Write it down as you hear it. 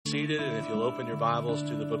Seated, and if you'll open your Bibles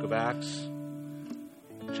to the book of Acts,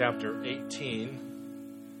 chapter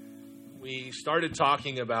 18. We started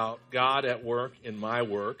talking about God at work in my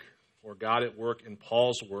work, or God at work in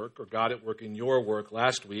Paul's work, or God at work in your work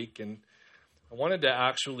last week, and I wanted to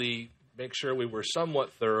actually make sure we were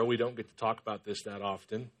somewhat thorough. We don't get to talk about this that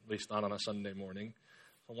often, at least not on a Sunday morning.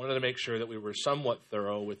 I wanted to make sure that we were somewhat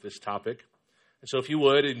thorough with this topic. And so if you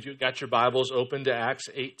would, and you got your Bibles open to Acts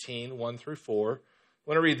 18, 1 through 4, I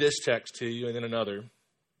want to read this text to you and then another.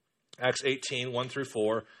 Acts 18, 1 through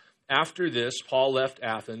 4. After this, Paul left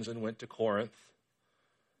Athens and went to Corinth,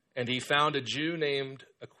 and he found a Jew named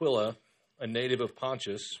Aquila, a native of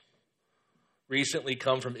Pontus, recently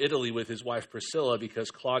come from Italy with his wife Priscilla because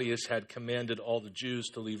Claudius had commanded all the Jews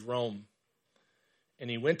to leave Rome. And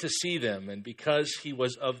he went to see them, and because he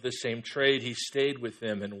was of the same trade, he stayed with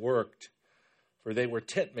them and worked, for they were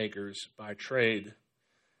tent makers by trade.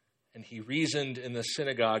 And he reasoned in the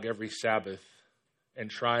synagogue every Sabbath and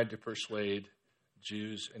tried to persuade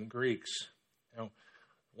Jews and Greeks. Now,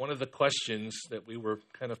 one of the questions that we were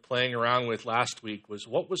kind of playing around with last week was,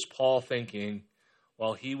 what was Paul thinking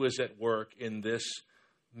while he was at work in this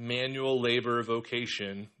manual labor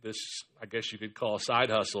vocation, this, I guess you could call a side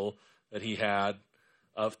hustle that he had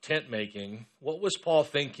of tent making? What was Paul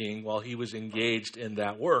thinking while he was engaged in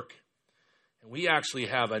that work? And we actually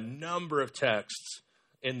have a number of texts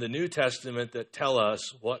in the New Testament that tell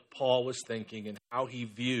us what Paul was thinking and how he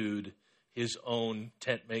viewed his own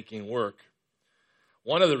tent-making work.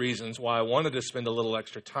 One of the reasons why I wanted to spend a little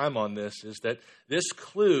extra time on this is that this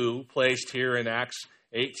clue placed here in Acts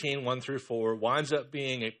 18, 1 through 4, winds up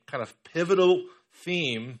being a kind of pivotal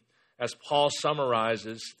theme as Paul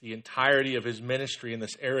summarizes the entirety of his ministry in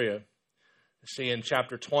this area. You see in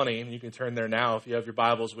chapter 20, and you can turn there now if you have your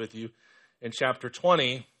Bibles with you, in chapter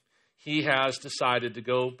 20, he has decided to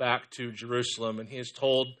go back to Jerusalem, and he has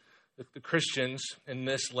told the Christians in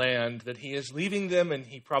this land that he is leaving them and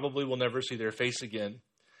he probably will never see their face again.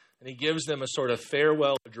 And he gives them a sort of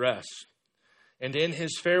farewell address. And in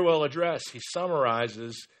his farewell address, he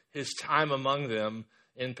summarizes his time among them,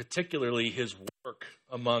 and particularly his work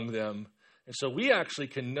among them. And so we actually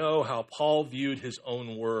can know how Paul viewed his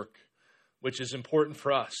own work, which is important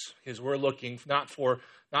for us, because we're looking not for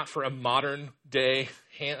a modern day,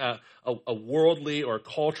 a worldly or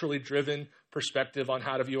culturally driven perspective on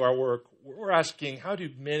how to view our work. We're asking, how do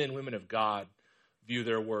men and women of God view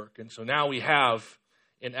their work? And so now we have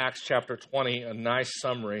in Acts chapter 20 a nice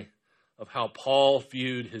summary of how Paul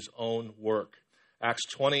viewed his own work. Acts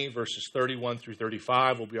 20 verses 31 through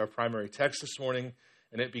 35 will be our primary text this morning,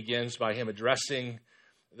 and it begins by him addressing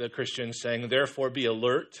the Christians saying, "Therefore be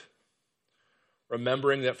alert,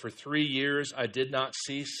 remembering that for 3 years I did not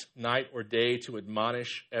cease night or day to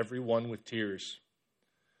admonish everyone with tears.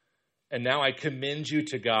 And now I commend you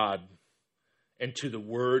to God and to the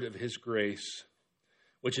word of his grace,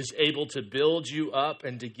 which is able to build you up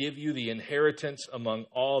and to give you the inheritance among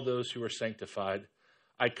all those who are sanctified.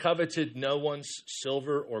 I coveted no one's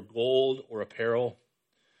silver or gold or apparel.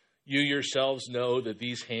 You yourselves know that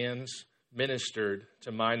these hands ministered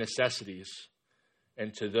to my necessities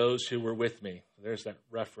and to those who were with me." There's that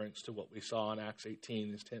reference to what we saw in Acts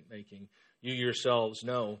 18, is tent making. "You yourselves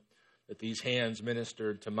know that these hands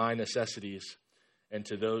ministered to my necessities and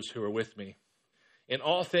to those who are with me. In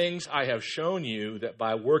all things I have shown you that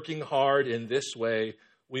by working hard in this way,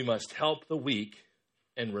 we must help the weak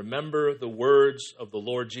and remember the words of the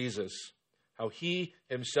Lord Jesus, how he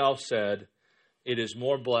himself said, 'It is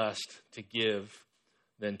more blessed to give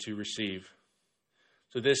than to receive.'"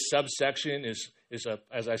 So this subsection is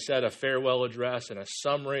as I said, a farewell address and a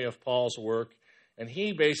summary of Paul's work. And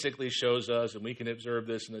he basically shows us, and we can observe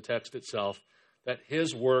this in the text itself, that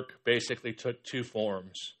his work basically took two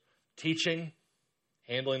forms: teaching,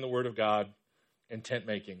 handling the word of God, and tent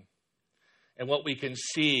making. And what we can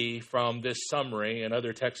see from this summary and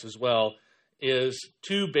other texts as well is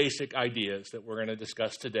two basic ideas that we're going to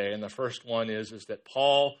discuss today. And the first one is that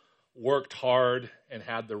Paul worked hard and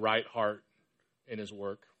had the right heart in his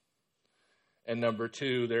work. And number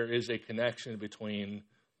two, there is a connection between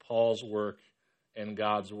Paul's work and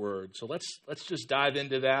God's word. So let's just dive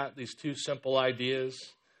into that, these two simple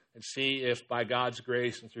ideas, and see if by God's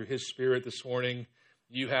grace and through his Spirit this morning,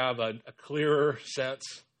 you have a clearer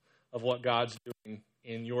sense of what God's doing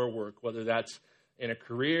in your work, whether that's in a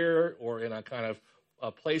career or in a kind of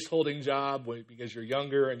a place-holding job because you're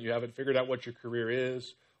younger and you haven't figured out what your career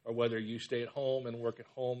is, or whether you stay at home and work at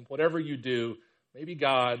home. Whatever you do, maybe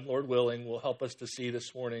God, Lord willing, will help us to see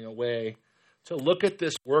this morning a way to look at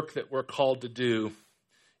this work that we're called to do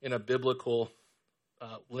in a biblical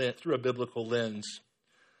through a biblical lens.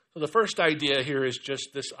 So the first idea here is just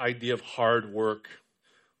this idea of hard work.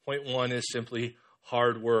 Point one is simply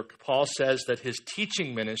hard work. Paul says that his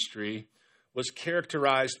teaching ministry was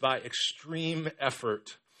characterized by extreme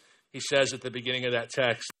effort. He says at the beginning of that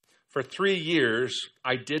text, "For 3 years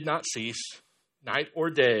I did not cease, night or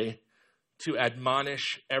day, to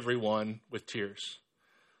admonish everyone with tears."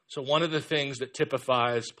 So one of the things that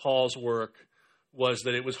typifies Paul's work was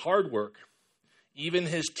that it was hard work. Even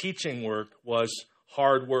his teaching work was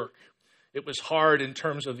hard work. It was hard in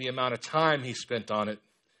terms of the amount of time he spent on it.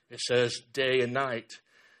 It says day and night.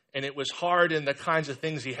 And it was hard in the kinds of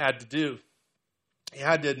things he had to do. He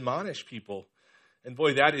had to admonish people. And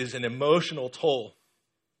boy, that is an emotional toll.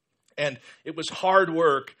 And it was hard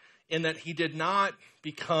work in that he did not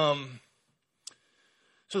become...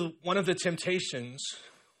 So one of the temptations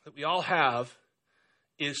that we all have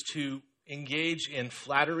is to engage in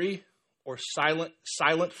flattery or silent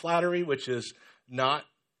flattery, which is not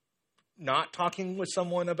talking with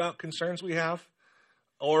someone about concerns we have,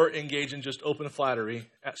 or engage in just open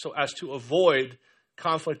flattery so as to avoid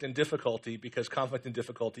conflict and difficulty, because conflict and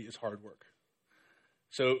difficulty is hard work.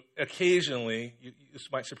 So occasionally,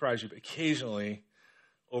 this might surprise you, but occasionally,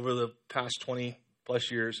 over the past 20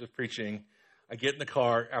 plus years of preaching, I get in the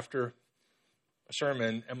car after a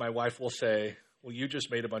sermon and my wife will say, "Well, you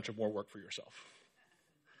just made a bunch of more work for yourself."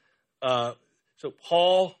 So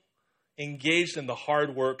Paul engaged in the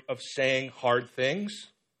hard work of saying hard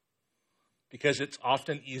things, because it's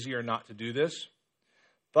often easier not to do this.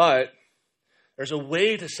 But there's a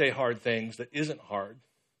way to say hard things that isn't hard,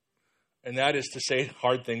 and that is to say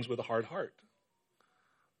hard things with a hard heart.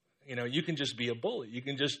 You know, you can just be a bully. You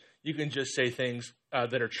can just say things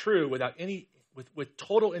that are true without with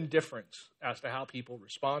total indifference as to how people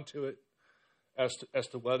respond to it, as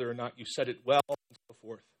to whether or not you said it well, and so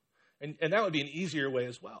forth. And that would be an easier way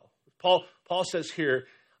as well. Paul says here,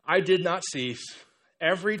 "I did not cease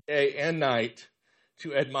every day and night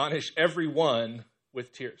to admonish everyone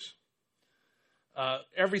with tears."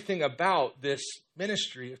 Everything about this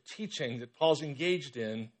ministry of teaching that Paul's engaged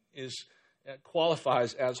in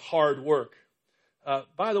qualifies as hard work.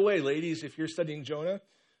 By the way, ladies, if you're studying Jonah,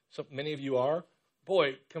 so many of you are,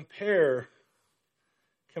 boy, compare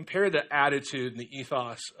the attitude and the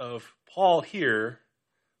ethos of Paul here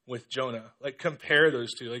with Jonah. Like, compare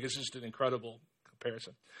those two. Like, it's just an incredible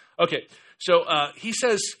comparison. Okay, so he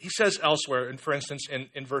says elsewhere, and for instance,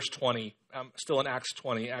 in verse 20, still in Acts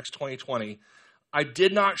 20:20, "I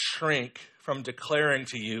did not shrink from declaring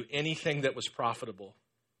to you anything that was profitable."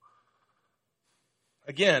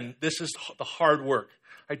 Again, this is the hard work.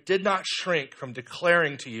 "I did not shrink from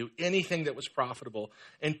declaring to you anything that was profitable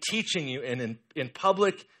and teaching you in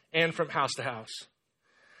public and from house to house."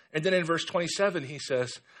 And then in verse 27, he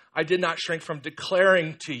says, "I did not shrink from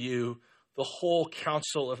declaring to you the whole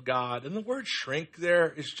counsel of God." And the word shrink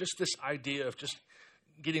there is just this idea of just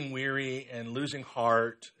getting weary and losing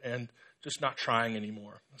heart and just not trying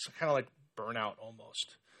anymore. It's kind of like burnout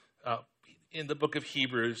almost. In the book of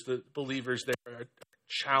Hebrews, the believers there are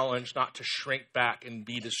challenged not to shrink back and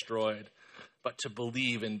be destroyed, but to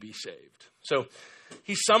believe and be saved. So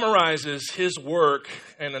he summarizes his work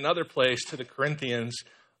in another place to the Corinthians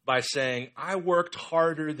by saying, "I worked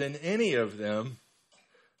harder than any of them.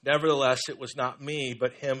 Nevertheless, it was not me,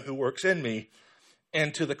 but him who works in me."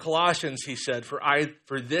 And to the Colossians, he said,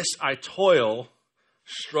 For this I toil,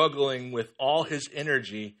 struggling with all his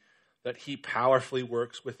energy, that he powerfully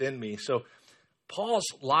works within me." So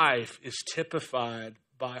Paul's life is typified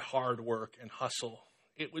by hard work and hustle.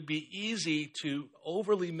 It would be easy to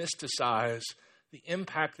overly mysticize the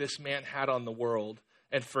impact this man had on the world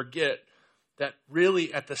and forget that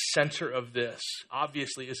really at the center of this,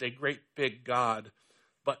 obviously, is a great big God,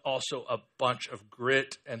 but also a bunch of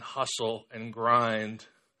grit and hustle and grind.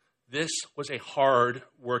 This was a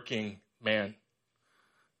hard-working man.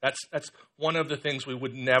 That's one of the things we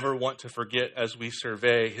would never want to forget as we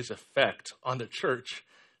survey his effect on the church.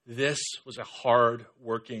 This was a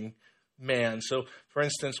hard-working man. So, for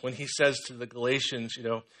instance, when he says to the Galatians,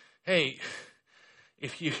 "Hey,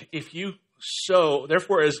 if you sow,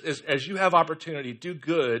 therefore, as you have opportunity, do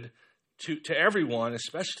good to everyone,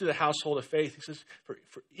 especially to the household of faith." He says, for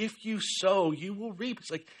if you sow, you will reap. It's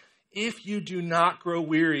like, if you do not grow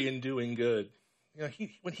weary in doing good.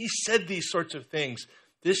 When he said these sorts of things,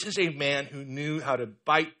 this is a man who knew how to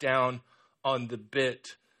bite down on the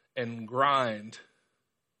bit and grind.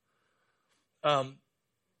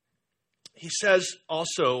 He says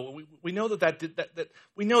also, we know that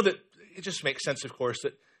we know that it just makes sense, of course,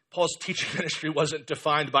 that Paul's teaching ministry wasn't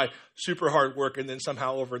defined by super hard work and then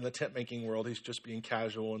somehow over in the tent making world, he's just being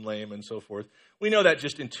casual and lame and so forth. We know that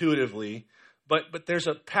just intuitively, But there's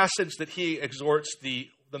a passage that he exhorts the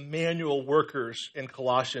manual workers in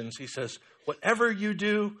Colossians. He says, whatever you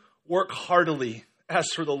do, work heartily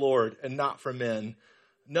as for the Lord and not for men,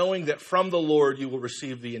 knowing that from the Lord you will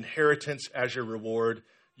receive the inheritance as your reward.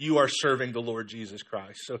 You are serving the Lord Jesus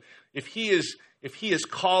Christ. So if he is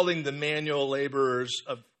calling the manual laborers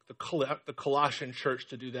of the Colossian church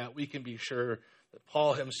to do that, we can be sure that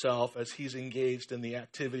Paul himself, as he's engaged in the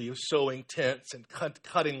activity of sewing tents and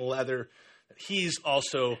cutting leather, that he's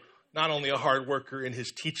also not only a hard worker in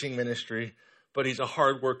his teaching ministry, but he's a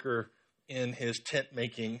hard worker in his tent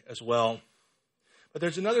making as well. But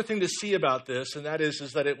there's another thing to see about this, and that is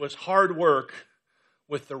that it was hard work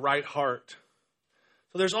with the right heart.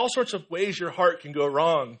 So there's all sorts of ways your heart can go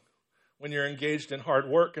wrong when you're engaged in hard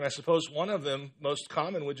work. And I suppose one of them, most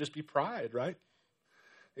common, would just be pride, right?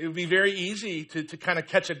 It would be very easy to kind of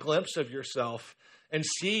catch a glimpse of yourself and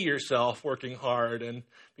see yourself working hard and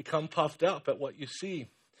become puffed up at what you see.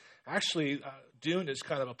 Actually, Dune is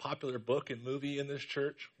kind of a popular book and movie in this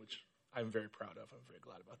church, which I'm very proud of. I'm very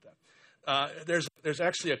glad about that. There's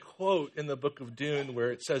actually a quote in the book of Dune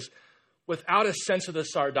where it says, without a sense of the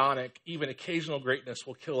sardonic, even occasional greatness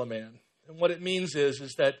will kill a man. And what it means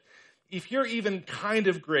is that if you're even kind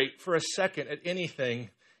of great for a second at anything,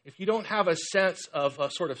 if you don't have a sense of a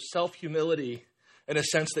sort of self-humility and a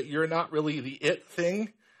sense that you're not really the it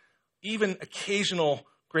thing, even occasional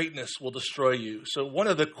greatness will destroy you. So one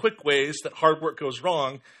of the quick ways that hard work goes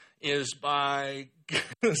wrong is by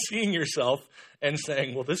seeing yourself and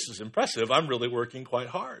saying, well, this is impressive. I'm really working quite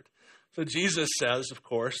hard. So Jesus says, of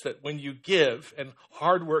course, that when you give, and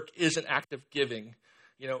hard work is an act of giving,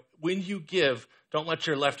 when you give, don't let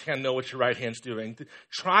your left hand know what your right hand's doing.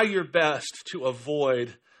 Try your best to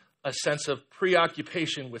avoid a sense of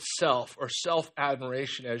preoccupation with self or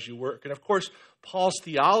self-admiration as you work. And of course, Paul's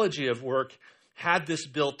theology of work had this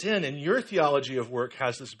built in, and your theology of work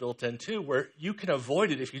has this built in too, where you can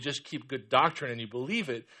avoid it if you just keep good doctrine and you believe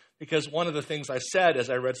it. Because one of the things I said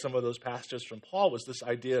as I read some of those passages from Paul was this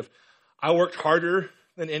idea of, I worked harder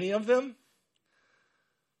than any of them.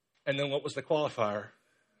 And then what was the qualifier?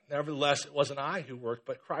 Nevertheless, it wasn't I who worked,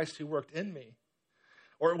 but Christ who worked in me.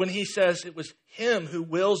 Or when he says it was him who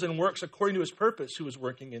wills and works according to his purpose who was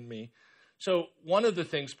working in me. So one of the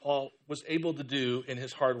things Paul was able to do in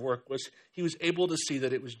his hard work was he was able to see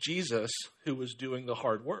that it was Jesus who was doing the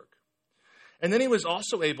hard work. And then he was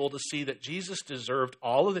also able to see that Jesus deserved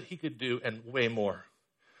all of that he could do and way more.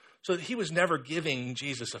 So that he was never giving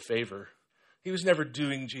Jesus a favor. He was never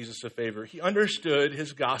doing Jesus a favor. He understood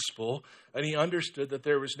his gospel, and he understood that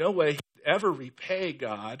there was no way he could ever repay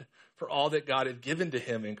God for all that God had given to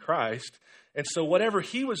him in Christ. And so whatever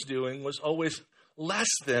he was doing was always less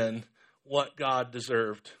than what God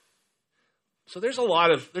deserved. So there's a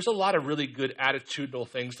lot of really good attitudinal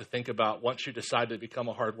things to think about once you decide to become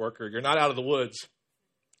a hard worker. You're not out of the woods.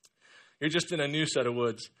 You're just in a new set of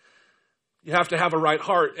woods. You have to have a right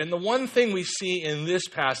heart. And the one thing we see in this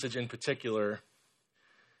passage in particular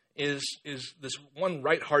is this one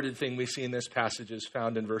right-hearted thing we see in this passage is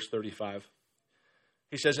found in verse 35.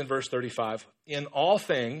 He says in verse 35, in all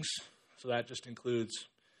things, so that just includes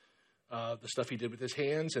the stuff he did with his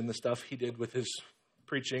hands and the stuff he did with his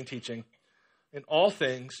preaching, teaching. In all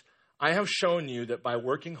things, I have shown you that by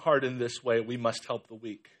working hard in this way, we must help the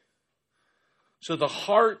weak. So the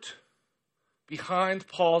heart behind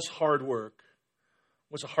Paul's hard work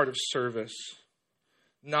was a heart of service,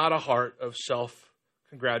 not a heart of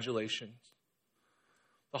self-congratulation.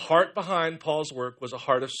 The heart behind Paul's work was a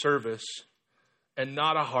heart of service and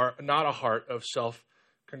not a heart of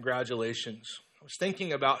self-congratulations. I was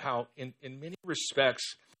thinking about how in many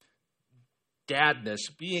respects, dadness,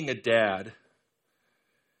 being a dad,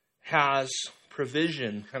 has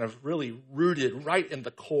provision kind of really rooted right in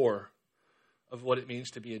the core of what it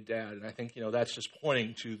means to be a dad. And I think, that's just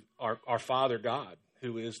pointing to our Father God,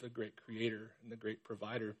 who is the great creator and the great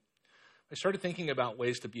provider. I started thinking about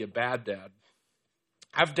ways to be a bad dad.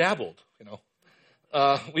 I've dabbled,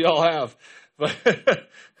 we all have. But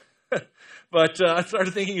I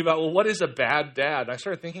started thinking about, what is a bad dad? And I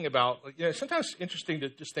started thinking about, sometimes it's interesting to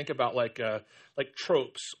just think about like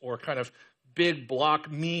tropes or kind of big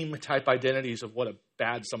block meme type identities of what a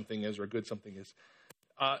bad something is or a good something is.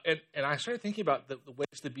 And I started thinking about the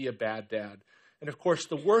ways to be a bad dad. And of course,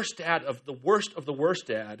 the worst dad of the worst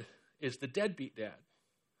dad is the deadbeat dad,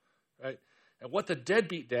 right? And what the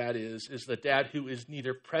deadbeat dad is the dad who is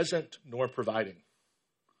neither present nor providing.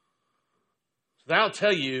 So that'll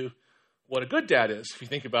tell you what a good dad is, if you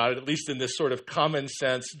think about it, at least in this sort of common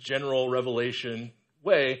sense, general revelation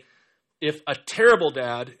way. If a terrible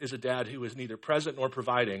dad is a dad who is neither present nor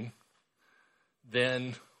providing,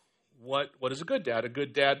 then what is a good dad? A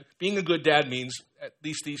good dad, being a good dad means at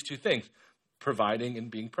least these two things, providing and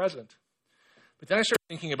being present. But then I started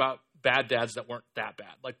thinking about bad dads that weren't that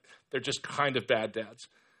bad. Like, they're just kind of bad dads.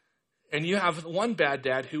 And you have one bad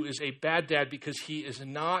dad who is a bad dad because he is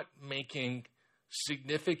not making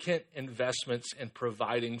significant investments in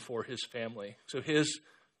providing for his family. So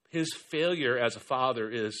his failure as a father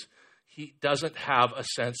is he doesn't have a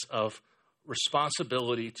sense of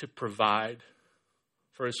responsibility to provide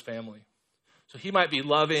for his family. So he might be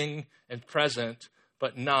loving and present,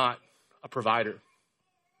 but not a provider.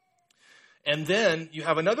 And then you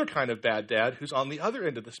have another kind of bad dad who's on the other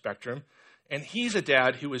end of the spectrum, and he's a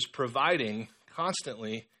dad who is providing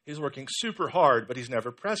constantly. He's working super hard, but he's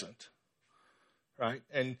never present, right?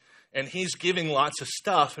 And he's giving lots of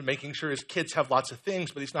stuff and making sure his kids have lots of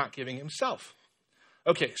things, but he's not giving himself.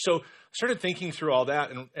 Okay, so I started thinking through all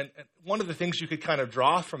that, and one of the things you could kind of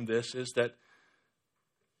draw from this is that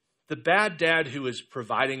the bad dad who is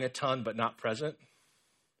providing a ton but not present,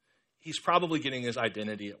 he's probably getting his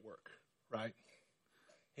identity at work, right?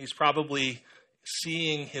 He's probably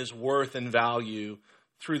seeing his worth and value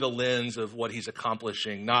through the lens of what he's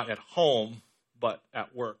accomplishing, not at home, but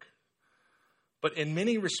at work. But in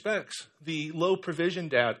many respects, the low provision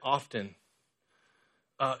dad often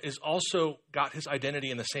is also got his identity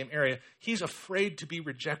in the same area. He's afraid to be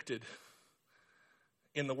rejected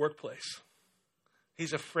in the workplace.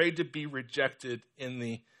 He's afraid to be rejected in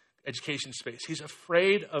the education space. He's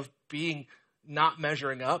afraid of being not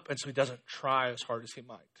measuring up, and so he doesn't try as hard as he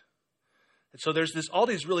might. And so there's all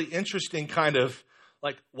these really interesting kind of,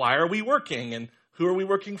 like, why are we working, and who are we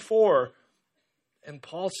working for? And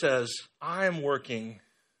Paul says, I am working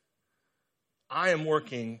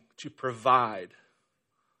to provide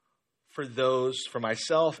for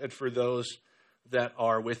myself and for those that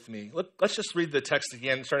are with me. Let's just read the text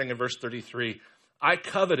again, starting in verse 33. I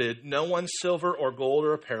coveted no one's silver or gold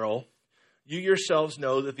or apparel. You yourselves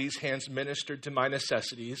know that these hands ministered to my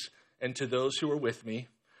necessities and to those who were with me.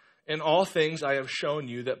 In all things I have shown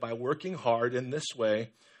you that by working hard in this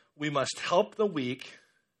way, we must help the weak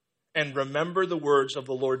and remember the words of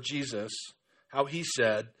the Lord Jesus, how he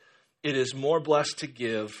said, it is more blessed to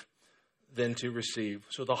give than to receive.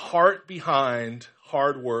 So the heart behind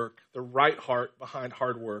hard work, the right heart behind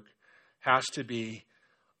hard work, has to be,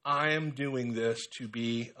 I am doing this to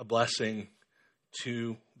be a blessing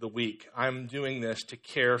to the weak. I'm doing this to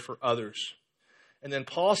care for others. And then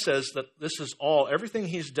Paul says that this is everything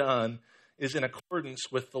he's done is in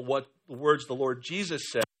accordance with the words the Lord Jesus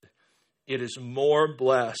said, it is more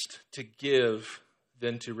blessed to give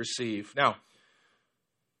than to receive. Now,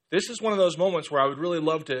 this is one of those moments where I would really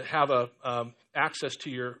love to have access to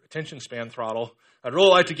your attention span throttle. I'd really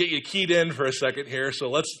like to get you keyed in for a second here, so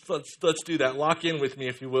let's do that. Lock in with me,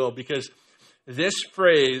 if you will, because this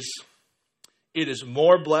phrase, it is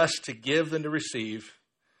more blessed to give than to receive,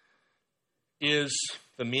 is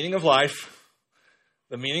the meaning of life,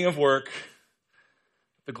 the meaning of work,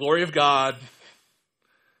 the glory of God.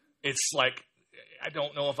 It's like, I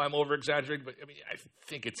don't know if I'm over-exaggerating, but I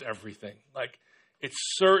think it's everything. Like, it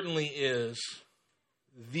certainly is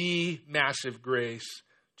the massive grace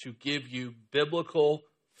to give you biblical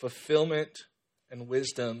fulfillment and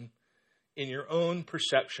wisdom in your own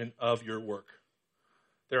perception of your work.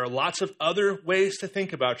 There are lots of other ways to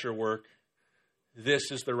think about your work.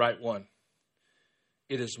 This is the right one.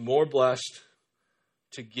 It is more blessed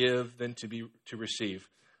to give than to receive.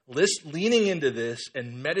 Leaning into this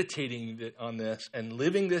and meditating on this and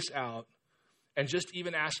living this out and just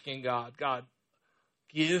even asking God,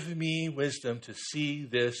 give me wisdom to see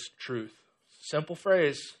this truth. Simple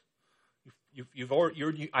phrase.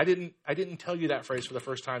 I didn't tell you that phrase for the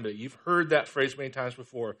first time today. You've heard that phrase many times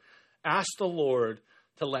before. Ask the Lord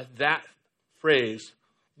to let that phrase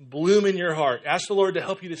bloom in your heart. Ask the Lord to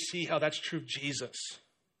help you to see how that's true of Jesus.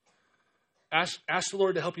 Ask the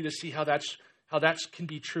Lord to help you to see how that can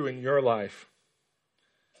be true in your life.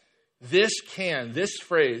 This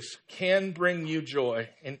phrase can bring you joy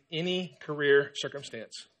in any career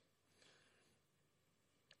circumstance.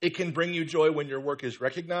 It can bring you joy when your work is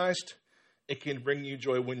recognized. It can bring you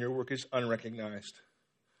joy when your work is unrecognized.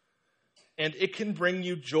 And it can bring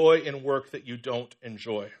you joy in work that you don't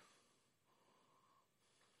enjoy.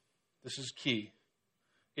 This is key.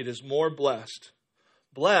 It is more blessed.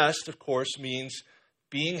 Blessed, of course, means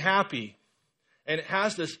being happy. And it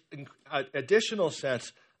has this additional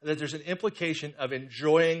sense that there's an implication of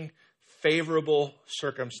enjoying favorable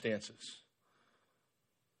circumstances.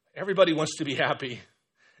 Everybody wants to be happy.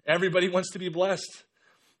 Everybody wants to be blessed.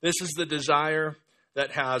 This is the desire that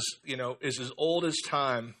is as old as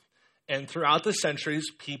time. And throughout the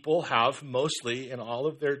centuries, people have mostly, in all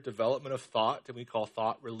of their development of thought, that we call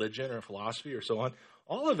thought religion or philosophy or so on,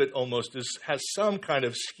 all of it almost has some kind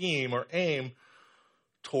of scheme or aim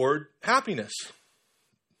toward happiness.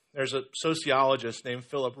 There's a sociologist named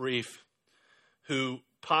Philip Rieff who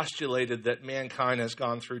postulated that mankind has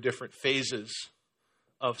gone through different phases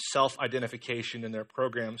of self-identification in their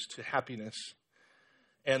programs to happiness.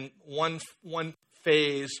 And one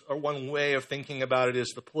phase or one way of thinking about it is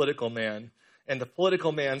the political man. And the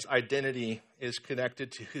political man's identity is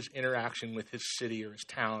connected to his interaction with his city or his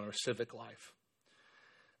town or civic life.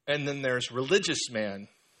 And then there's religious man.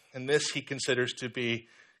 And this he considers to be,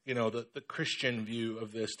 the Christian view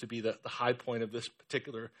of this, to be the high point of this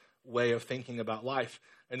particular way of thinking about life.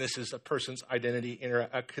 And this is a person's identity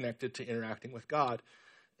connected to interacting with God.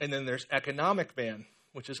 And then there's economic man,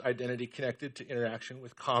 which is identity connected to interaction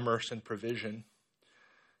with commerce and provision.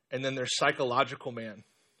 And then there's psychological man,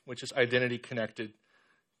 which is identity connected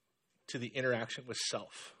to the interaction with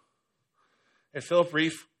self. And Philip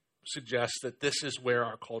Rieff suggests that this is where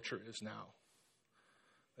our culture is now.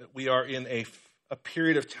 That we are in a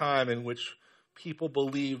period of time in which people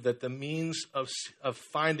believe that the means of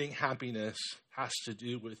finding happiness has to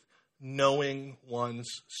do with knowing one's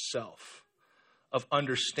self, of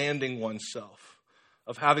understanding oneself,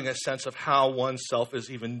 of having a sense of how oneself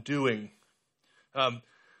is even doing.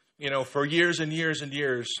 For years and years and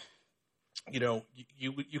years,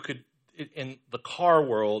 you could, in the car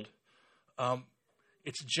world,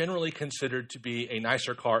 it's generally considered to be a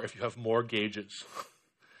nicer car if you have more gauges.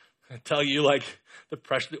 I tell you, like the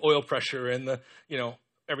pressure, the oil pressure, and the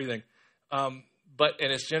everything. And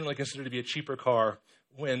it's generally considered to be a cheaper car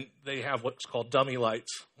when they have what's called dummy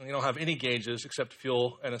lights, and they don't have any gauges except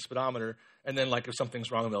fuel and a speedometer. And then, like, if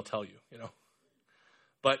something's wrong, they'll tell you.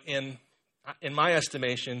 But in my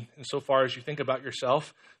estimation, insofar as you think about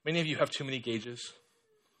yourself, many of you have too many gauges.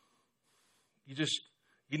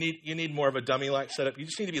 You need more of a dummy light setup. You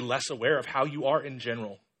just need to be less aware of how you are in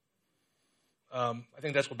general. I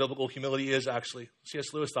think that's what biblical humility is, actually.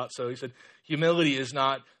 C.S. Lewis thought so. He said, humility is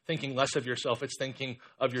not thinking less of yourself, it's thinking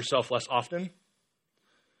of yourself less often.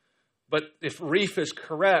 But if Rieff is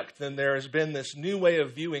correct, then there has been this new way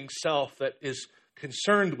of viewing self that is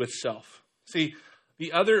concerned with self. See,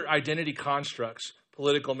 the other identity constructs,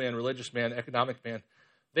 political man, religious man, economic man,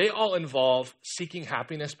 they all involve seeking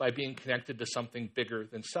happiness by being connected to something bigger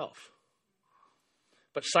than self.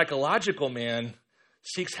 But psychological man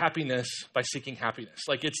seeks happiness by seeking happiness.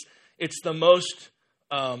 Like it's the most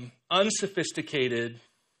unsophisticated,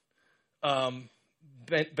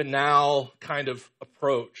 banal kind of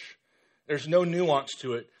approach. There's no nuance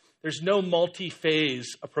to it. There's no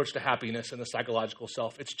multi-phase approach to happiness in the psychological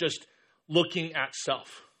self. It's just looking at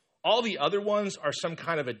self. All the other ones are some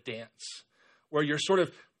kind of a dance where you're sort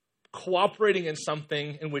of cooperating in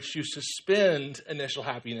something in which you suspend initial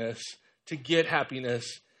happiness to get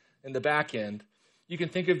happiness in the back end. You can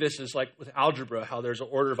think of this as like with algebra, how there's an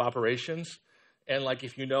order of operations. And like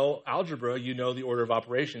if you know algebra, you know the order of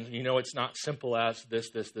operations. And you know it's not simple as this,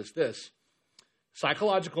 this, this, this.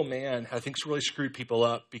 Psychological man, I think, has really screwed people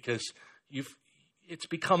up because it's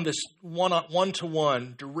become this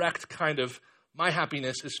one-to-one, direct kind of, my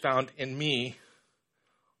happiness is found in me,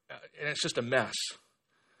 and it's just a mess.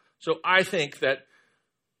 So I think that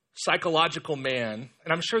psychological man,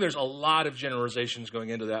 and I'm sure there's a lot of generalizations going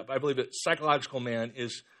into that, but I believe that psychological man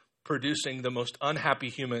is producing the most unhappy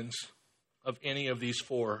humans of any of these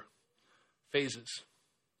four phases.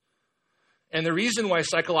 And the reason why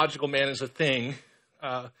psychological man is a thing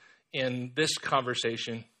in this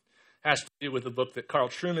conversation has to do with the book that Carl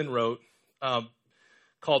Trueman wrote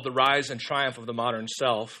called The Rise and Triumph of the Modern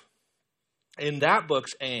Self. And that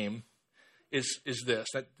book's aim is this.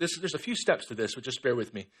 There's a few steps to this, but just bear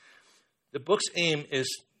with me. The book's aim is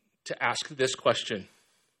to ask this question.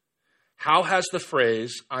 How has the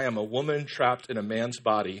phrase, I am a woman trapped in a man's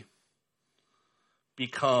body,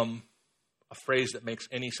 become a phrase that makes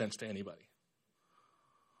any sense to anybody?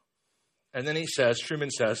 And then Trueman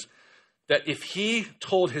says, that if he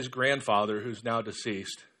told his grandfather, who's now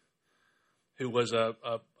deceased, who was a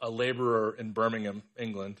laborer in Birmingham,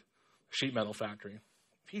 England, a sheet metal factory,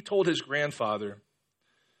 if he told his grandfather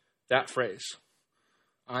that phrase,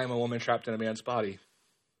 I am a woman trapped in a man's body,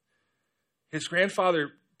 his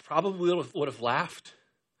grandfather probably would have laughed,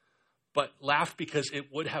 but laughed because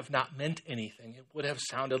it would have not meant anything. It would have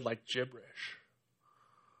sounded like gibberish.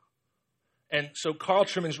 And so Carl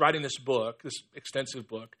Trueman's writing this book, this extensive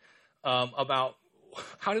book, about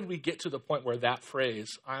how did we get to the point where that phrase,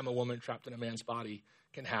 I am a woman trapped in a man's body,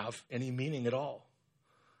 can have any meaning at all.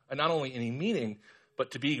 And not only any meaning,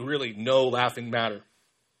 but to be really no laughing matter.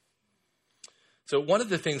 So one of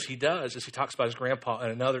the things he does is he talks about his grandpa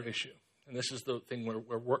and another issue. And this is the thing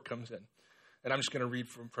where work comes in. And I'm just going to read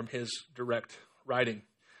from his direct writing.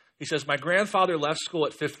 He says, "My grandfather left school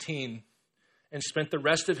at 15 and spent the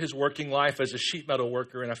rest of his working life as a sheet metal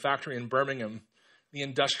worker in a factory in Birmingham, the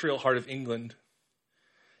industrial heart of England.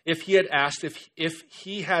 If he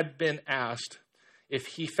had been asked if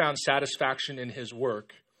he found satisfaction in his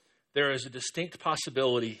work, there is a distinct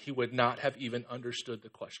possibility he would not have even understood the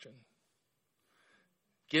question,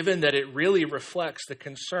 given that it really reflects the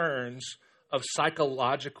concerns of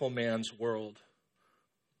psychological man's world,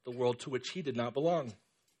 the world to which he did not belong.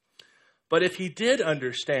 But if he did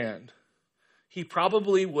understand, he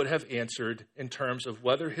probably would have answered in terms of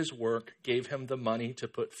whether his work gave him the money to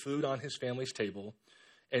put food on his family's table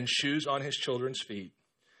and shoes on his children's feet.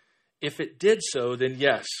 If it did so, then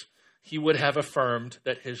yes, he would have affirmed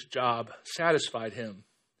that his job satisfied him.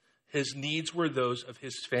 His needs were those of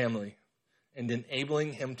his family, and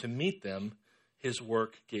enabling him to meet them, his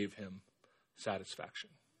work gave him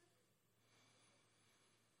satisfaction."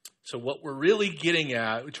 So what we're really getting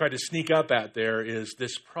at, we try to sneak up at there, is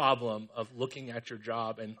this problem of looking at your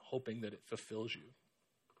job and hoping that it fulfills you.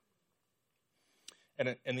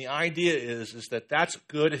 And the idea is that that's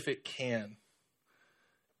good if it can.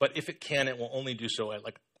 But if it can, it will only do so at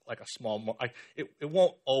like a small, it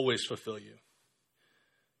won't always fulfill you.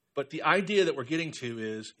 But the idea that we're getting to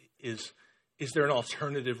is there an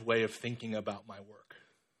alternative way of thinking about my work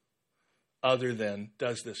other than,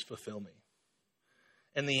 does this fulfill me?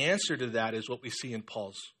 And the answer to that is what we see in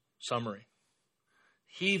Paul's summary.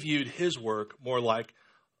 He viewed his work more like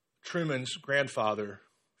Truman's grandfather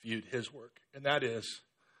viewed his work. And that is,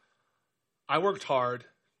 I worked hard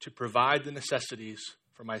to provide the necessities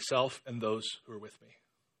for myself and those who are with me.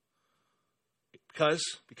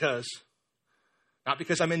 Not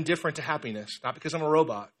because I'm indifferent to happiness, not because I'm a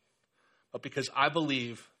robot, but because I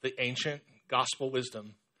believe the ancient gospel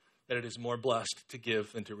wisdom that it is more blessed to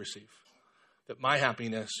give than to receive. That my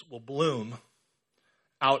happiness will bloom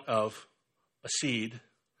out of a seed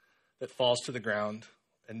that falls to the ground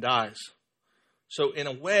and dies. So in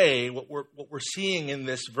a way, what we're seeing in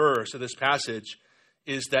this verse, or this passage,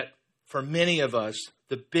 is that for many of us,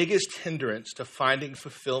 the biggest hindrance to finding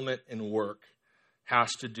fulfillment in work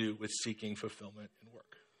has to do with seeking fulfillment in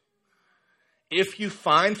work. If you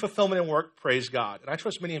find fulfillment in work, praise God. And I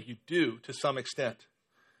trust many of you do to some extent.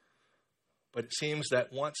 But it seems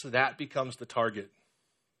that once that becomes the target,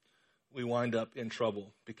 we wind up in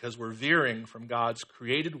trouble because we're veering from God's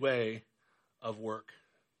created way of work.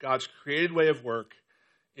 God's created way of work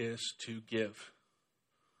is to give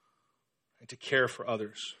and to care for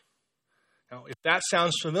others. Now, if that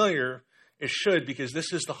sounds familiar, it should, because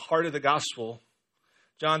this is the heart of the gospel.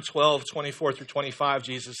 John 12:24-25,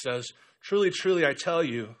 Jesus says, "Truly, truly, I tell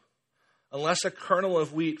you, unless a kernel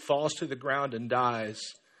of wheat falls to the ground and dies,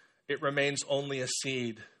 it remains only a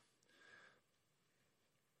seed."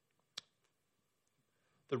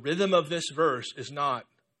 The rhythm of this verse is not,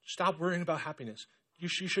 stop worrying about happiness. You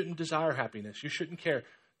shouldn't desire happiness. You shouldn't care.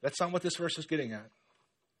 That's not what this verse is getting at.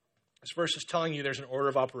 This verse is telling you there's an order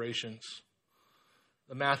of operations.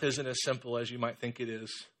 The math isn't as simple as you might think it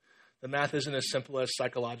is. The math isn't as simple as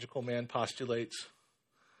psychological man postulates.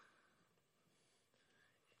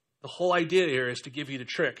 The whole idea here is to give you the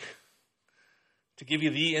trick, to give you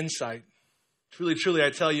the insight. Truly, truly, I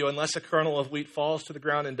tell you, unless a kernel of wheat falls to the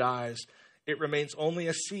ground and dies, it remains only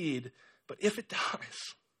a seed. But if it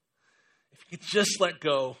dies, if you could just let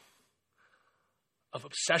go of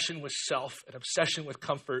obsession with self and obsession with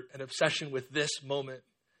comfort and obsession with this moment,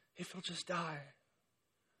 if it'll just die,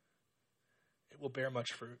 it will bear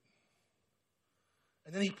much fruit.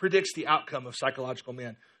 And then he predicts the outcome of psychological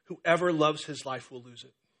man. Whoever loves his life will lose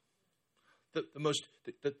it.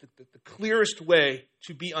 The clearest way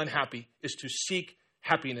to be unhappy is to seek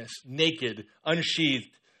happiness, naked,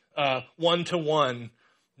 unsheathed, one-to-one,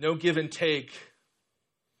 no give and take,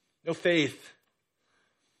 no faith.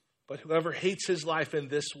 But whoever hates his life in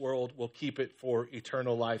this world will keep it for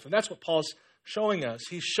eternal life. And that's what Paul's showing us.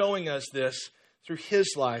 He's showing us this through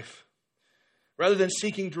his life. Rather than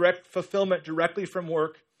seeking direct fulfillment directly from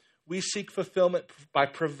work, we seek fulfillment by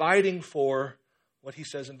providing for, what he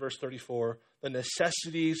says in verse 34, the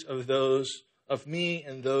necessities of me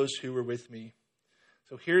and those who were with me.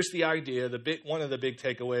 So here's the idea, one of the big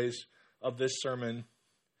takeaways of this sermon.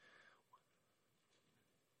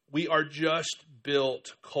 We are just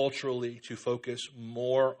built culturally to focus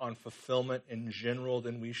more on fulfillment in general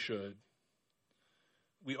than we should.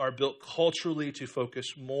 We are built culturally to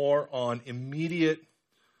focus more on immediate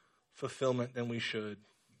fulfillment than we should.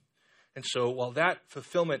 And so while that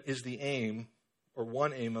fulfillment is the aim, or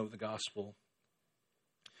one aim of the gospel,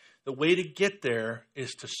 The way to get there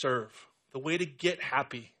is to serve. The way to get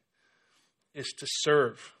happy is to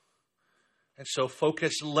serve. And so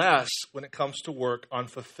focus less when it comes to work on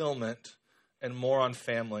fulfillment and more on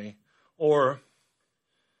family. Or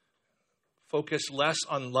focus less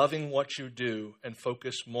on loving what you do and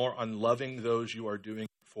focus more on loving those you are doing it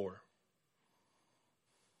for.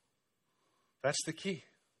 That's the key.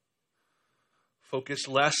 Focus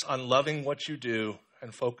less on loving what you do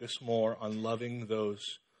and focus more on loving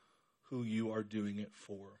those who you are doing it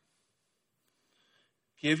for.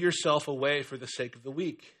 Give yourself away for the sake of the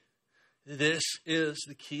weak. This is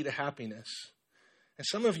the key to happiness. And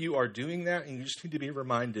some of you are doing that, and you just need to be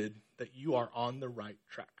reminded that you are on the right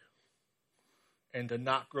track. And to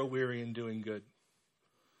not grow weary in doing good.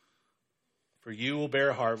 For you will bear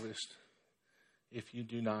a harvest if you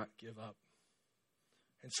do not give up.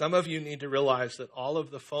 And some of you need to realize that all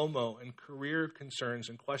of the FOMO and career concerns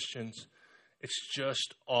and questions, it's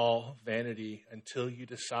just all vanity until you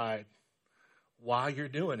decide why you're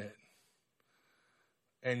doing it.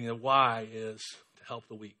 And the why is to help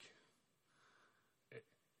the weak.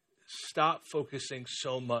 Stop focusing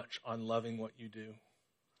so much on loving what you do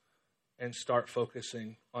and start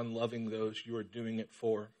focusing on loving those you are doing it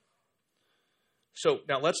for. So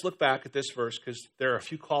now let's look back at this verse because there are a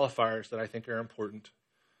few qualifiers that I think are important.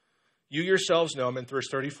 You yourselves know, I'm in verse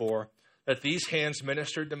 34, that these hands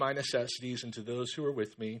ministered to my necessities and to those who are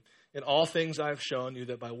with me. In all things I have shown you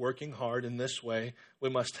that by working hard in this way, we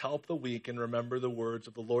must help the weak and remember the words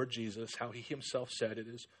of the Lord Jesus, how he himself said, it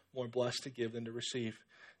is more blessed to give than to receive.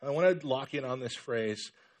 And I want to lock in on this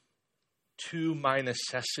phrase, to my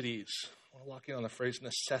necessities. I want to lock in on the phrase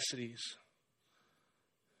necessities.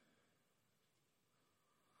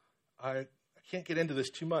 I can't get into this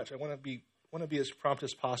too much. I want to be as prompt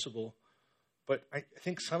as possible. But I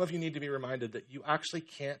think some of you need to be reminded that you actually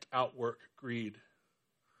can't outwork greed.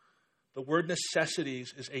 The word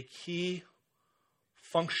necessities is a key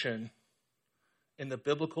function in the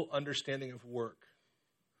biblical understanding of work.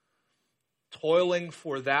 Toiling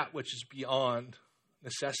for that which is beyond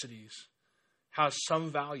necessities has some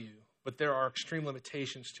value, but there are extreme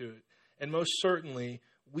limitations to it. And most certainly,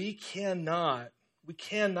 we cannot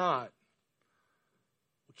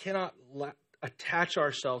attach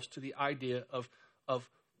ourselves to the idea of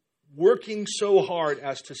working so hard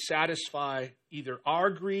as to satisfy either our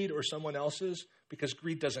greed or someone else's, because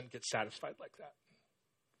greed doesn't get satisfied like that.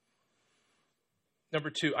 Number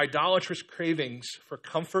 2, idolatrous cravings for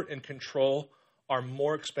comfort and control are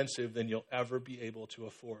more expensive than you'll ever be able to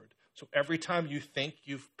afford. So every time you think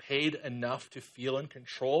you've paid enough to feel in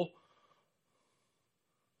control,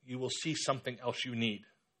 you will see something else you need.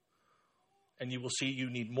 And you will see you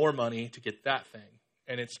need more money to get that thing.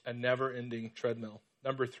 And it's a never-ending treadmill.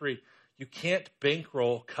 Number 3, you can't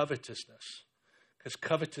bankroll covetousness, because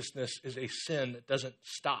covetousness is a sin that doesn't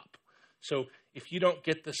stop. So if you don't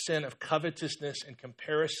get the sin of covetousness and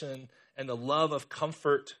comparison and the love of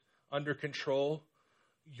comfort under control,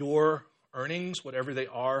 your earnings, whatever they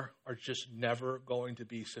are just never going to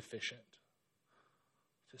be sufficient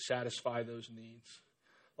to satisfy those needs.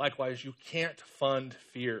 Likewise, you can't fund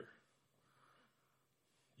fear.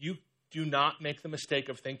 You do not make the mistake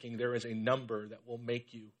of thinking there is a number that will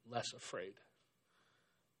make you less afraid.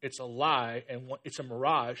 It's a lie, and it's a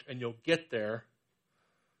mirage, and you'll get there,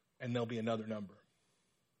 and there'll be another number.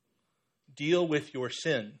 Deal with your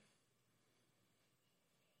sin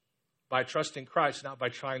by trusting Christ, not by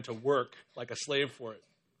trying to work like a slave for it,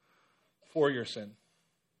 for your sin.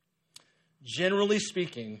 Generally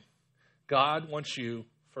speaking, God wants you,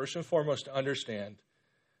 first and foremost, to understand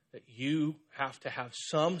that you have to have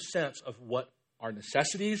some sense of what are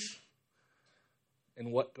necessities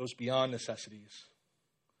and what goes beyond necessities.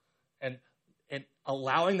 And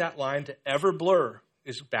allowing that line to ever blur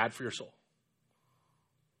is bad for your soul.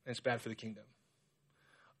 And it's bad for the kingdom.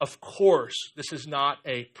 Of course, this is not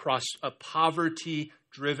a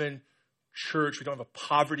poverty-driven church. We don't have a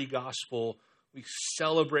poverty gospel. We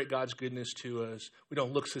celebrate God's goodness to us. We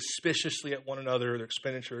don't look suspiciously at one another, their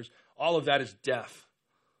expenditures. All of that is death.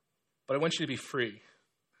 But I want you to be free.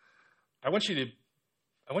 I want you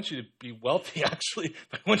to be wealthy, actually,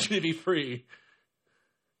 but I want you to be free.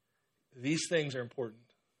 These things are important.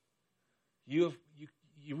 You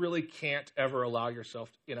really can't ever allow yourself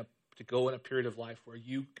to go in a period of life where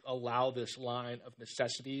you allow this line of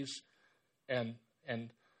necessities and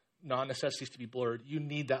non-necessities to be blurred. You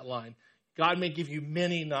need that line. God may give you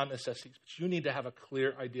many non-necessities, but you need to have a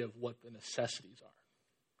clear idea of what the necessities are.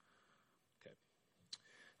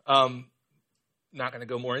 Not going to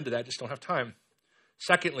go more into that, just don't have time.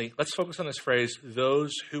 Secondly, let's focus on this phrase,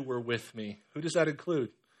 those who were with me. Who does that include?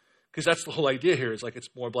 Because that's the whole idea here, is like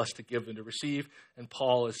it's more blessed to give than to receive. And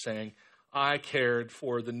Paul is saying, I cared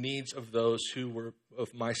for the needs of those who were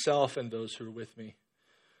of myself and those who were with me.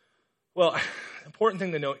 Well, important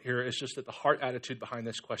thing to note here is just that the heart attitude behind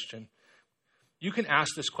this question. You can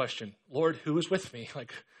ask this question, Lord, who is with me?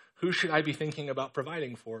 Like, who should I be thinking about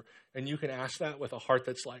providing for? And you can ask that with a heart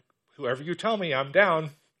that's like, whoever you tell me, I'm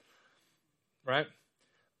down, right?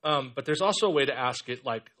 But there's also a way to ask it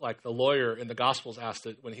like the lawyer in the Gospels asked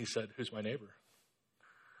it when he said, who's my neighbor?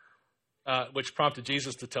 Which prompted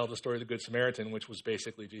Jesus to tell the story of the Good Samaritan, which was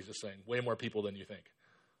basically Jesus saying, way more people than you think.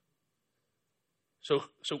 So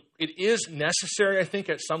it is necessary, I think,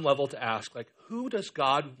 at some level to ask, like, who does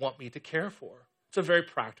God want me to care for? It's a very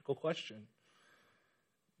practical question.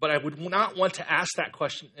 But I would not want to ask that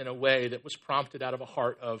question in a way that was prompted out of a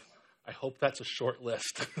heart of, I hope that's a short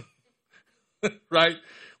list, right?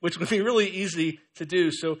 Which would be really easy to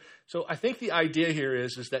do. So I think the idea here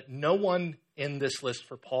is that no one in this list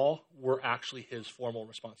for Paul were actually his formal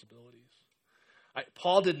responsibilities.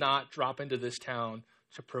 Paul did not drop into this town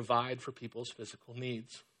to provide for people's physical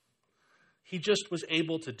needs. He just was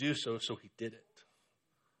able to do so he did it,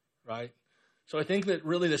 right? So I think that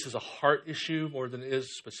really this is a heart issue more than it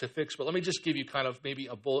is specifics. But let me just give you kind of maybe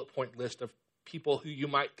a bullet point list of people who you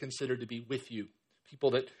might consider to be with you,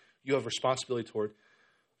 people that you have responsibility toward.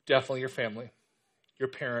 Definitely your family, your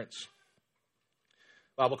parents.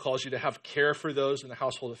 The Bible calls you to have care for those in the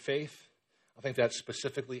household of faith. I think that's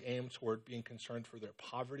specifically aimed toward being concerned for their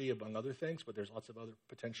poverty, among other things, but there's lots of other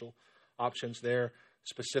potential options there.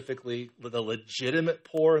 Specifically, the legitimate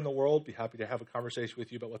poor in the world. Be happy to have a conversation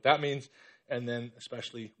with you about what that means. And then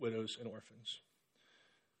especially widows and orphans.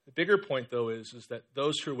 The bigger point, though, is that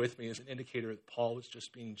those who are with me is an indicator that Paul was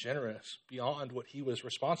just being generous beyond what he was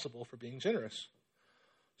responsible for being generous.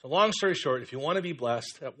 So long story short, if you want to be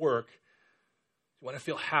blessed at work, you want to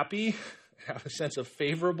feel happy, have a sense of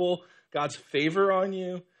God's favor on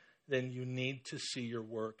you, then you need to see your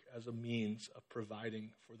work as a means of providing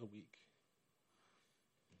for the weak.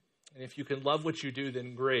 And if you can love what you do,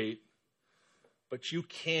 then great. But you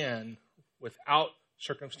can, without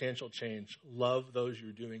circumstantial change, love those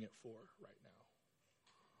you're doing it for right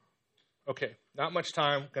now. Okay, not much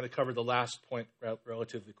time. I'm going to cover the last point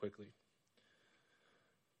relatively quickly.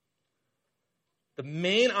 The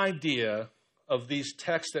main idea of these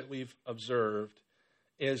texts that we've observed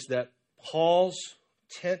is that Paul's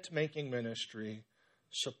tent-making ministry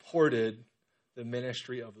supported the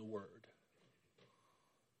ministry of the word.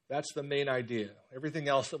 That's the main idea. Everything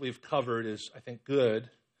else that we've covered is, I think, good,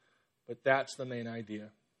 but that's the main idea.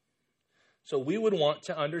 So we would want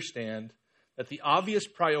to understand that the obvious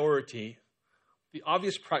priority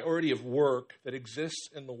of work that exists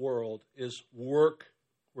in the world is work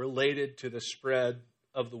related to the spread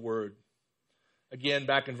of the word. Again,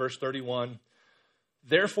 back in verse 31,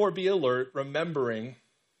 therefore be alert, remembering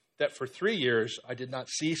that for 3 years I did not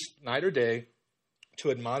cease night or day to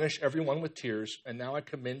admonish everyone with tears, and now I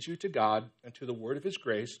commend you to God and to the word of his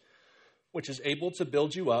grace, which is able to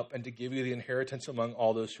build you up and to give you the inheritance among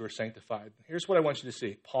all those who are sanctified. Here's what I want you to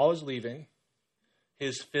see. Paul is leaving.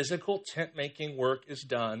 His physical tent-making work is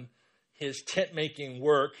done. His tent-making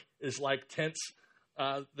work is like tents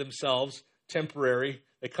themselves, temporary.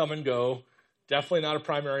 They come and go. Definitely not a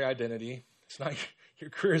primary identity. It's not your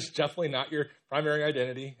career is definitely not your primary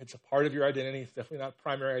identity. It's a part of your identity. It's definitely not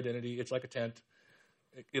primary identity. It's like a tent.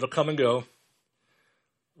 It'll come and go.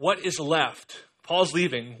 What is left? Paul's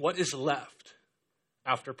leaving. What is left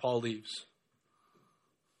after Paul leaves?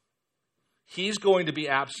 He's going to be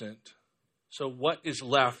absent. So what is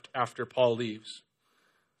left after Paul leaves?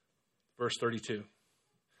 Verse 32.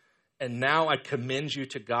 And now I commend you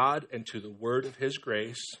to God and to the word of his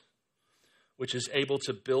grace, which is able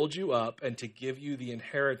to build you up and to give you the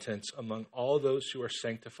inheritance among all those who are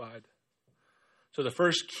sanctified. So the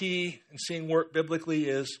first key in seeing work biblically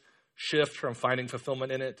is shift from finding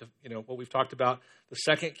fulfillment in it to, what we've talked about. The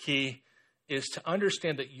second key is to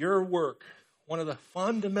understand that your work, one of the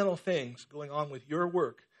fundamental things going on with your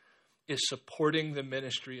work, is supporting the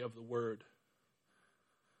ministry of the word.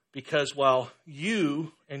 Because while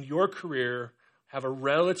you and your career have a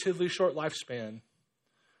relatively short lifespan,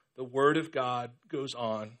 the word of God goes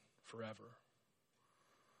on forever.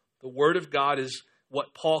 The word of God is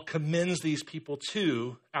what Paul commends these people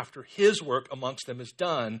to after his work amongst them is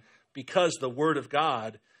done, because the word of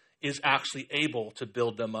God is actually able to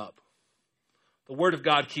build them up. The word of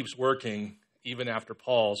God keeps working even after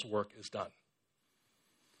Paul's work is done.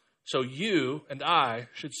 So you and I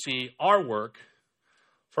should see our work,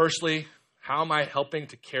 firstly, how am I helping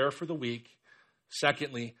to care for the weak?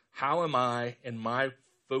 Secondly, how am I in my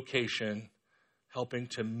vocation helping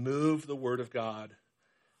to move the Word of God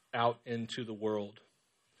out into the world.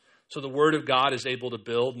 So the Word of God is able to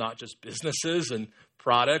build not just businesses and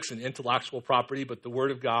products and intellectual property, but the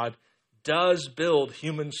Word of God does build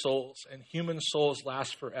human souls, and human souls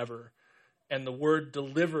last forever. And the Word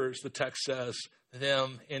delivers, the text says,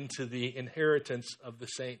 them into the inheritance of the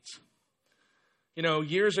saints. You know,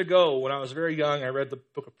 years ago when I was very young, I read the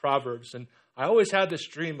book of Proverbs, and I always had this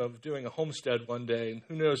dream of doing a homestead one day, and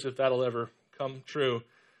who knows if that'll ever come true.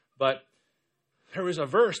 But there was a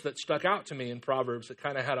verse that stuck out to me in Proverbs that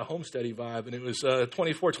kind of had a homesteady vibe, and it was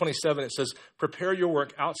 24:27. It says, prepare your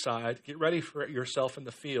work outside, get ready for yourself in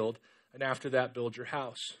the field, and after that, build your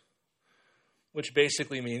house. Which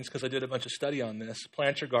basically means, because I did a bunch of study on this,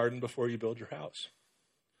 plant your garden before you build your house.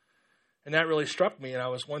 And that really struck me, and I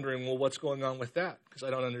was wondering, well, what's going on with that? Because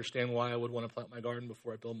I don't understand why I would want to plant my garden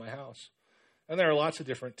before I build my house. And there are lots of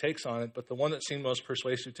different takes on it, but the one that seemed most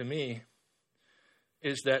persuasive to me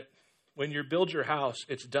is that when you build your house,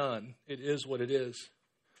 it's done. It is what it is.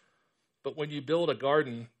 But when you build a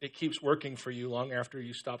garden, it keeps working for you long after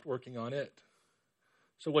you stopped working on it.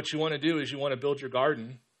 So what you want to do is you want to build your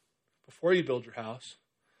garden before you build your house,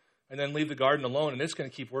 and then leave the garden alone, and it's going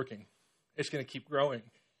to keep working. It's going to keep growing.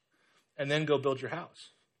 And then go build your house.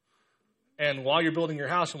 And while you're building your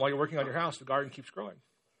house and while you're working on your house, the garden keeps growing.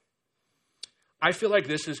 I feel like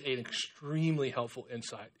this is an extremely helpful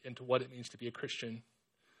insight into what it means to be a Christian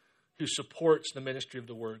who supports the ministry of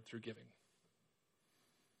the Word through giving.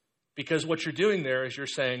 Because what you're doing there is you're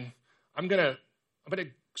saying, I'm going to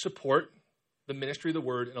support the ministry of the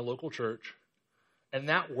Word in a local church, and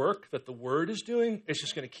that work that the Word is doing is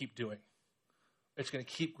just going to keep doing. It's going to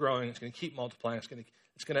keep growing. It's going to keep multiplying. It's going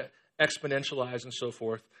to exponentialize and so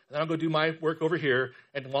forth. And then I'll go do my work over here.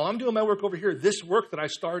 And while I'm doing my work over here, this work that I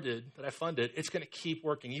started, that I funded, it's going to keep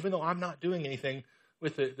working, even though I'm not doing anything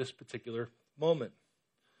with it this particular moment.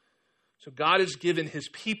 So God has given his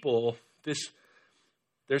people this.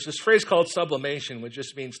 There's this phrase called sublimation, which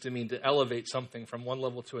just means to elevate something from one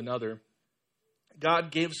level to another.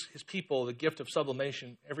 God gives his people the gift of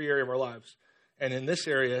sublimation every area of our lives. And in this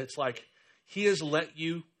area, it's like he has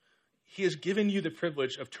given you the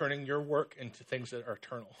privilege of turning your work into things that are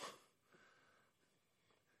eternal.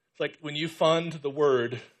 It's like when you fund the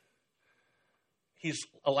Word, he's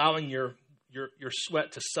allowing your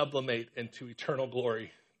sweat to sublimate into eternal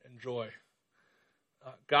glory and joy.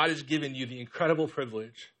 God has given you the incredible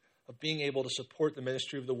privilege of being able to support the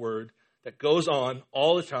ministry of the Word that goes on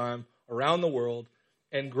all the time around the world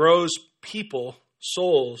and grows people,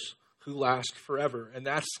 souls who last forever. And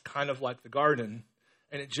that's kind of like the garden.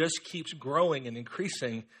 And it just keeps growing and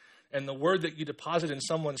increasing. And the Word that you deposit in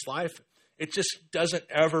someone's life, it just doesn't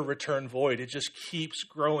ever return void. It just keeps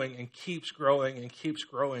growing and keeps growing and keeps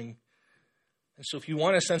growing. And so if you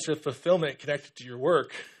want a sense of fulfillment connected to your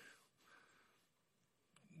work,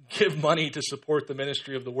 give money to support the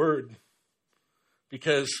ministry of the Word.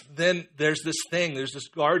 Because then there's this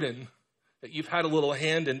garden that you've had a little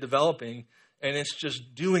hand in developing, and it's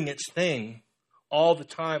just doing its thing all the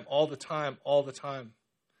time, all the time, all the time.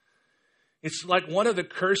 It's like one of the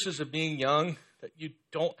curses of being young that you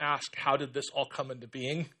don't ask, how did this all come into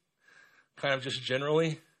being? Kind of just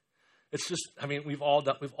generally. It's just, we've all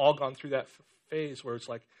gone through that phase where it's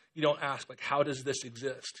like, you don't ask, like, how does this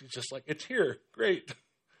exist? It's just like, it's here, great.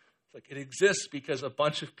 It's like, it exists because a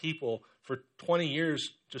bunch of people for 20 years,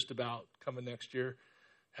 just about coming next year,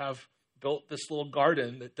 have built this little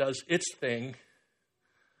garden that does its thing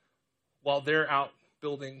while they're out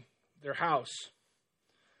building their house.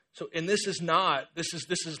 So, and this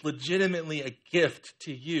is legitimately a gift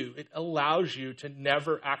to you. It allows you to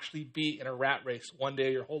never actually be in a rat race one day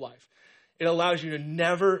of your whole life. It allows you to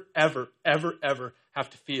never, ever, ever, ever have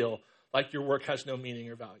to feel like your work has no meaning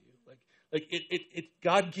or value.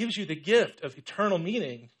 God gives you the gift of eternal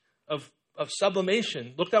meaning, of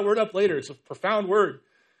sublimation. Look that word up later. It's a profound word.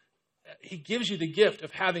 He gives you the gift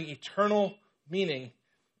of having eternal meaning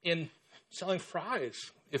in selling fries,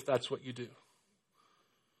 if that's what you do.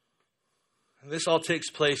 And this all takes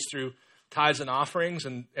place through tithes and offerings,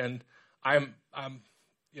 and I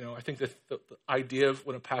think that the idea of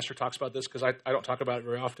when a pastor talks about this, because I don't talk about it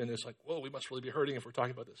very often, is like, whoa, we must really be hurting if we're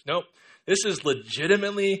talking about this. Nope. This is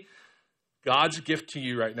legitimately God's gift to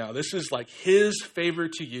you right now. This is like his favor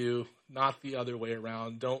to you, not the other way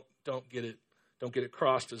around. Don't get it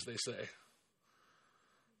crossed, as they say.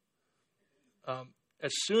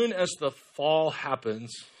 As soon as the fall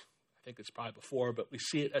happens, I think it's probably before, but we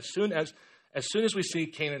see it as soon as we see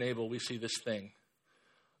Cain and Abel, we see this thing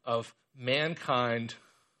of mankind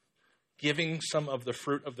giving some of the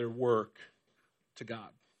fruit of their work to God.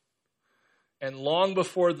 And long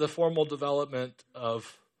before the formal development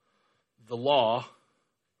of the law,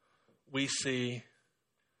 we see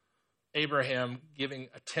Abraham giving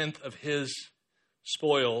a tenth of his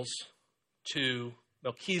spoils to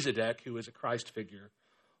Melchizedek, who is a Christ figure,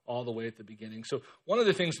 all the way at the beginning. So one of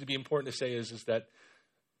the things to be important to say is that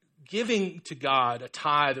giving to God a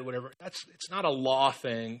tithe or whatever, it's not a law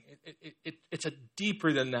thing. It's a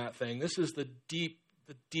deeper than that thing. This is the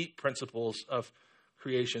deep principles of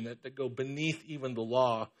creation that go beneath even the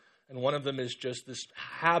law. And one of them is just this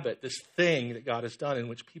habit, this thing that God has done in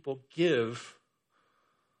which people give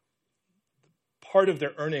part of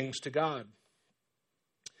their earnings to God.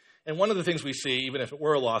 And one of the things we see, even if it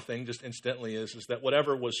were a law thing, just incidentally, is that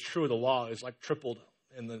whatever was true of the law is like tripled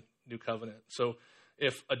in the new covenant. So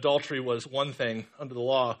if adultery was one thing under the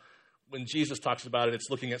law, when Jesus talks about it, it's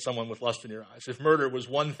looking at someone with lust in your eyes. If murder was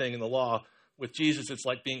one thing in the law, with Jesus, it's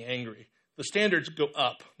like being angry. The standards go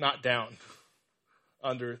up, not down,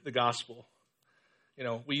 under the gospel.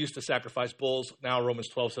 We used to sacrifice bulls. Now Romans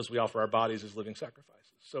 12 says we offer our bodies as living sacrifices.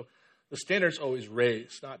 So the standards always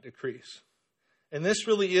raise, not decrease. And this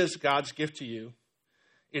really is God's gift to you.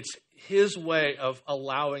 It's his way of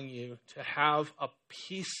allowing you to have a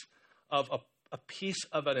piece of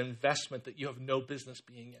an investment that you have no business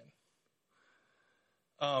being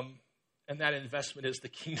in. And that investment is the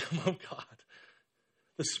kingdom of God.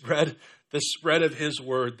 The spread of his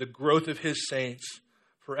word, the growth of his saints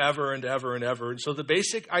forever and ever and ever. And so the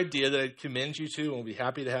basic idea that I commend you to, and we'll be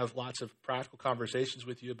happy to have lots of practical conversations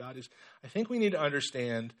with you about, is I think we need to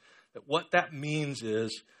understand that what that means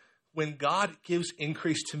is when God gives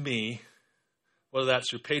increase to me, whether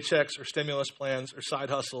that's through paychecks or stimulus plans or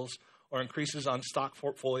side hustles or increases on stock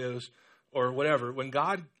portfolios or whatever, when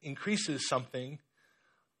God increases something,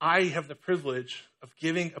 I have the privilege of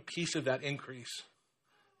giving a piece of that increase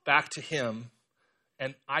back to him,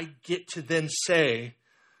 and I get to then say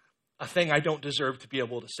a thing I don't deserve to be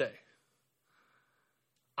able to say.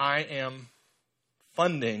 I am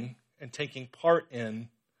funding and taking part in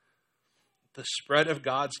the spread of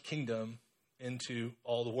God's kingdom into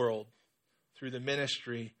all the world through the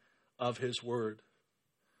ministry of his word.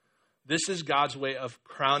 This is God's way of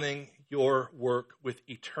crowning your work with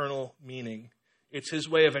eternal meaning. It's his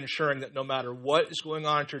way of ensuring that no matter what is going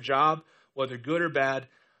on at your job, whether good or bad,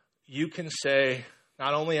 you can say,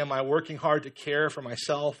 not only am I working hard to care for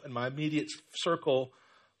myself and my immediate circle,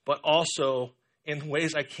 but also in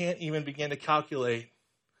ways I can't even begin to calculate,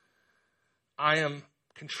 I am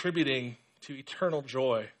contributing to eternal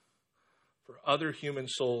joy for other human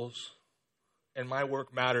souls, and my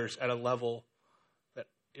work matters at a level that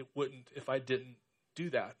it wouldn't if I didn't do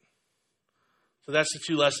that. So that's the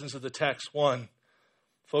two lessons of the text. One,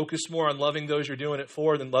 focus more on loving those you're doing it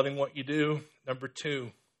for than loving what you do. Number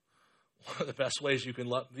two, one of the best way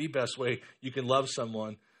you can love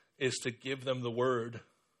someone is to give them the word,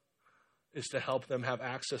 is to help them have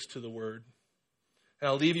access to the word. And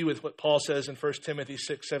I'll leave you with what Paul says in 1 Timothy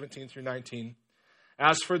 6, 17 through 19.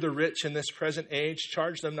 As for the rich in this present age,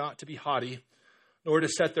 charge them not to be haughty, nor to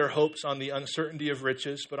set their hopes on the uncertainty of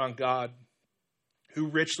riches, but on God, who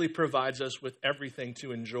richly provides us with everything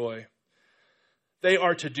to enjoy. They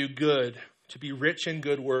are to do good, to be rich in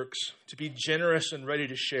good works, to be generous and ready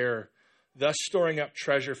to share, thus storing up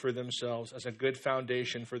treasure for themselves as a good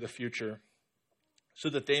foundation for the future, so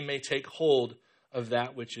that they may take hold of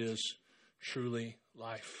that which is truly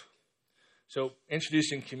life. So,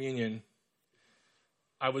 introducing communion,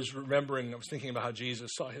 I was thinking about how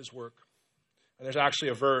Jesus saw his work. And there's actually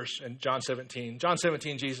a verse in John 17. John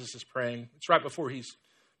 17, Jesus is praying. It's right before he's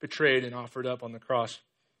betrayed and offered up on the cross.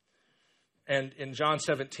 And in John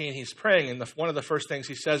 17, he's praying, and one of the first things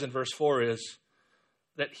he says in verse 4 is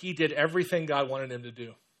that he did everything God wanted him to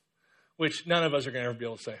do, which none of us are going to ever be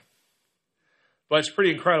able to say. But it's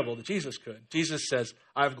pretty incredible that Jesus could. Jesus says,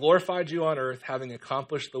 I've glorified you on earth, having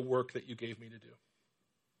accomplished the work that you gave me to do.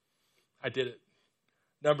 I did it.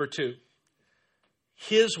 Number two,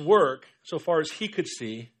 his work, so far as he could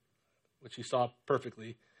see, which he saw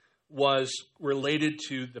perfectly, was related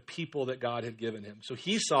to the people that God had given him. So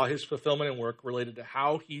he saw his fulfillment and work related to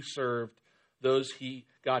how he served those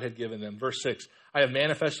God had given them. Verse 6, I have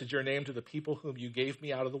manifested your name to the people whom you gave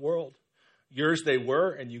me out of the world. Yours they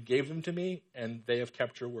were, and you gave them to me, and they have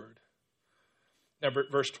kept your word.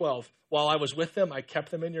 Verse 12, while I was with them, I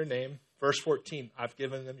kept them in your name. Verse 14, I've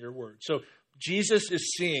given them your word. So Jesus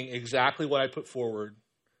is seeing exactly what I put forward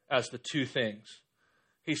as the two things.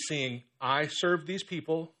 He's seeing, I served these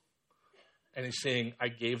people, and he's saying, I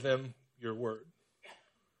gave them your word.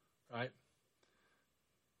 Right?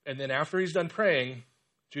 And then after he's done praying,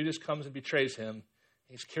 Judas comes and betrays him.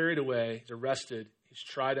 He's carried away. He's arrested. He's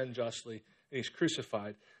tried unjustly. and he's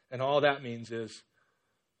crucified. And all that means is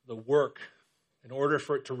the work, in order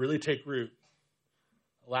for it to really take root,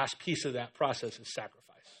 the last piece of that process is sacrifice.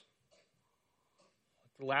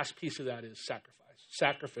 The last piece of that is sacrifice,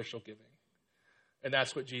 sacrificial giving. And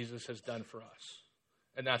that's what Jesus has done for us.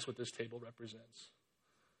 And that's what this table represents.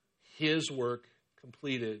 His work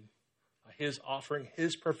completed, his offering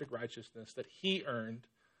his perfect righteousness that he earned,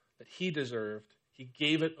 that he deserved. He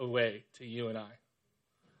gave it away to you and I.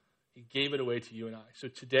 He gave it away to you and I. So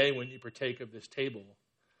today, when you partake of this table,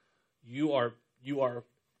 you are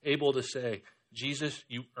able to say, Jesus,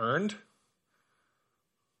 you earned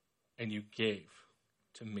and you gave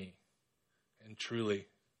to me. And truly,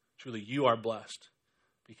 truly, you are blessed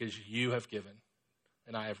because you have given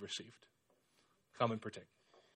and I have received. Come and partake.